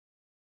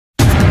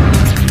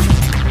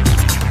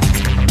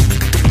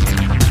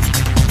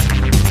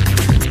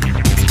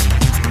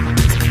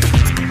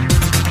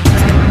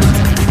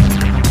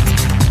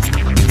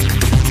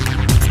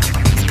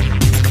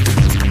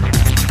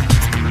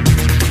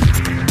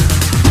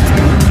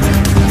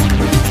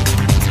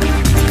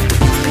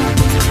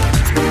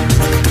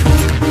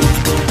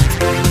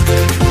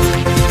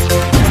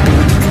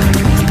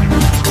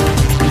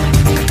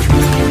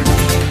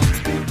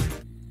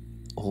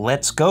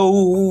Let's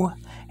go!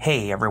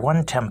 Hey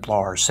everyone,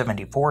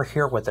 Templar74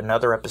 here with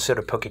another episode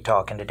of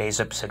PokeTalk, and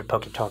today's episode of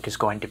PokeTalk is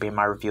going to be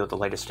my review of the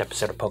latest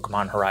episode of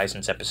Pokemon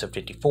Horizons, episode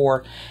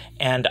 54,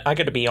 and I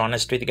gotta be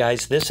honest with you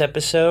guys, this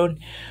episode,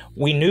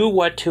 we knew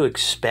what to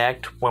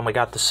expect when we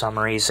got the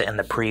summaries and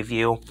the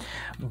preview,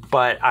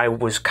 but I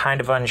was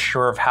kind of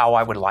unsure of how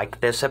I would like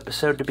this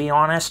episode, to be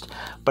honest,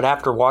 but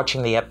after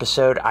watching the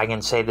episode, I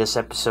can say this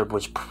episode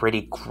was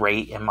pretty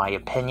great in my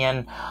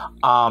opinion.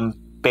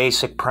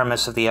 Basic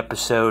premise of the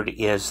episode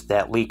is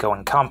that Liko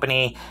and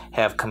company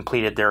have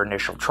completed their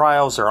initial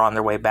trials. They're on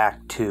their way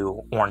back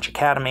to Orange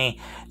Academy.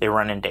 They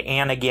run into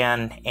Anne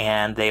again,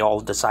 and they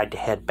all decide to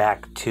head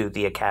back to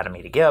the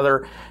academy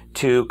together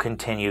to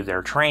continue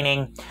their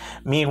training.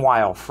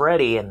 Meanwhile,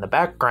 Freddy in the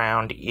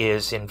background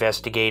is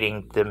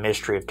investigating the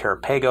mystery of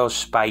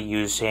Terrapagos by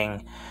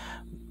using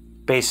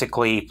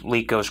basically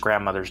Liko's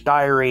grandmother's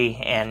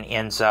diary, and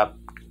ends up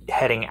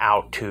heading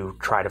out to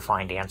try to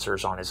find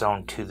answers on his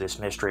own to this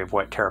mystery of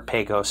what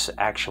Terrapagos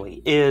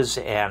actually is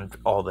and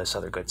all this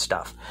other good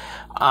stuff.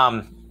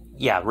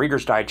 Yeah,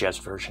 Reader's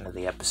Digest version of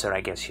the episode,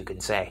 I guess you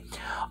can say.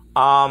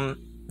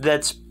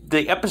 That's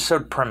the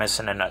episode premise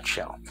in a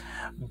nutshell.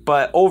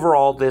 But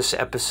overall, this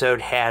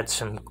episode had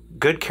some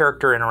good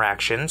character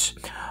interactions.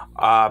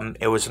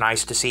 It was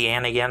nice to see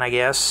Anne again, I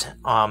guess.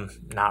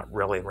 Not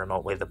really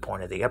remotely the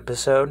point of the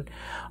episode.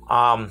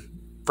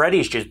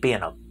 Freddy's just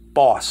being a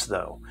boss,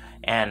 though.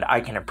 And I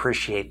can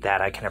appreciate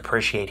that. I can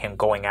appreciate him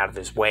going out of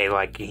his way,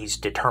 like he's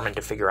determined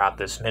to figure out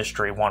this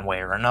mystery one way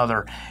or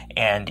another.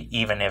 And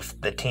even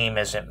if the team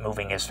isn't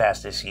moving as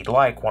fast as he'd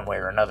like, one way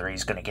or another,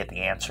 he's going to get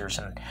the answers.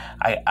 And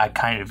I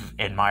kind of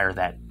admire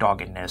that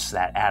doggedness,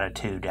 that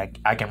attitude.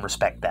 I can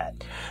respect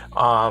that.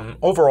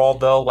 Overall,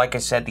 though, like I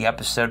said, the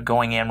episode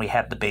going in, we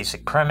had the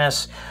basic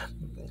premise.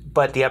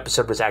 But the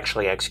episode was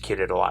actually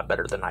executed a lot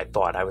better than I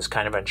thought. I was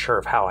kind of unsure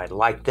of how I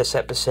liked this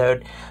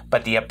episode,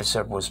 but the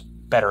episode was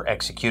better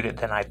executed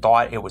than I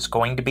thought it was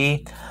going to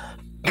be.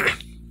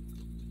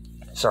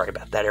 Sorry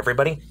about that,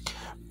 everybody.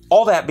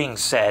 All that being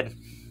said,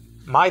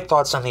 my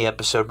thoughts on the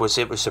episode was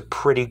it was a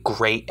pretty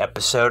great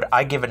episode.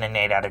 I give it an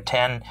 8 out of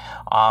 10.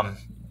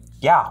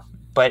 Yeah.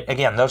 But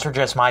again, those are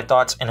just my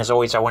thoughts, and as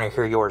always, I want to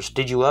hear yours.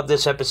 Did you love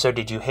this episode?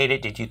 Did you hate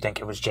it? Did you think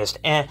it was just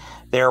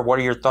there? What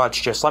are your thoughts?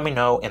 Just let me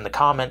know in the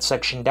comment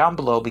section down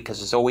below,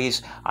 because as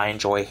always, I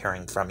enjoy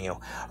hearing from you.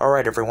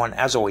 Alright everyone,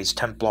 as always,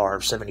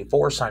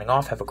 Templar74 signing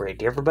off. Have a great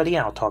day everybody,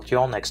 and I'll talk to you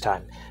all next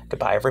time.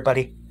 Goodbye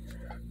everybody.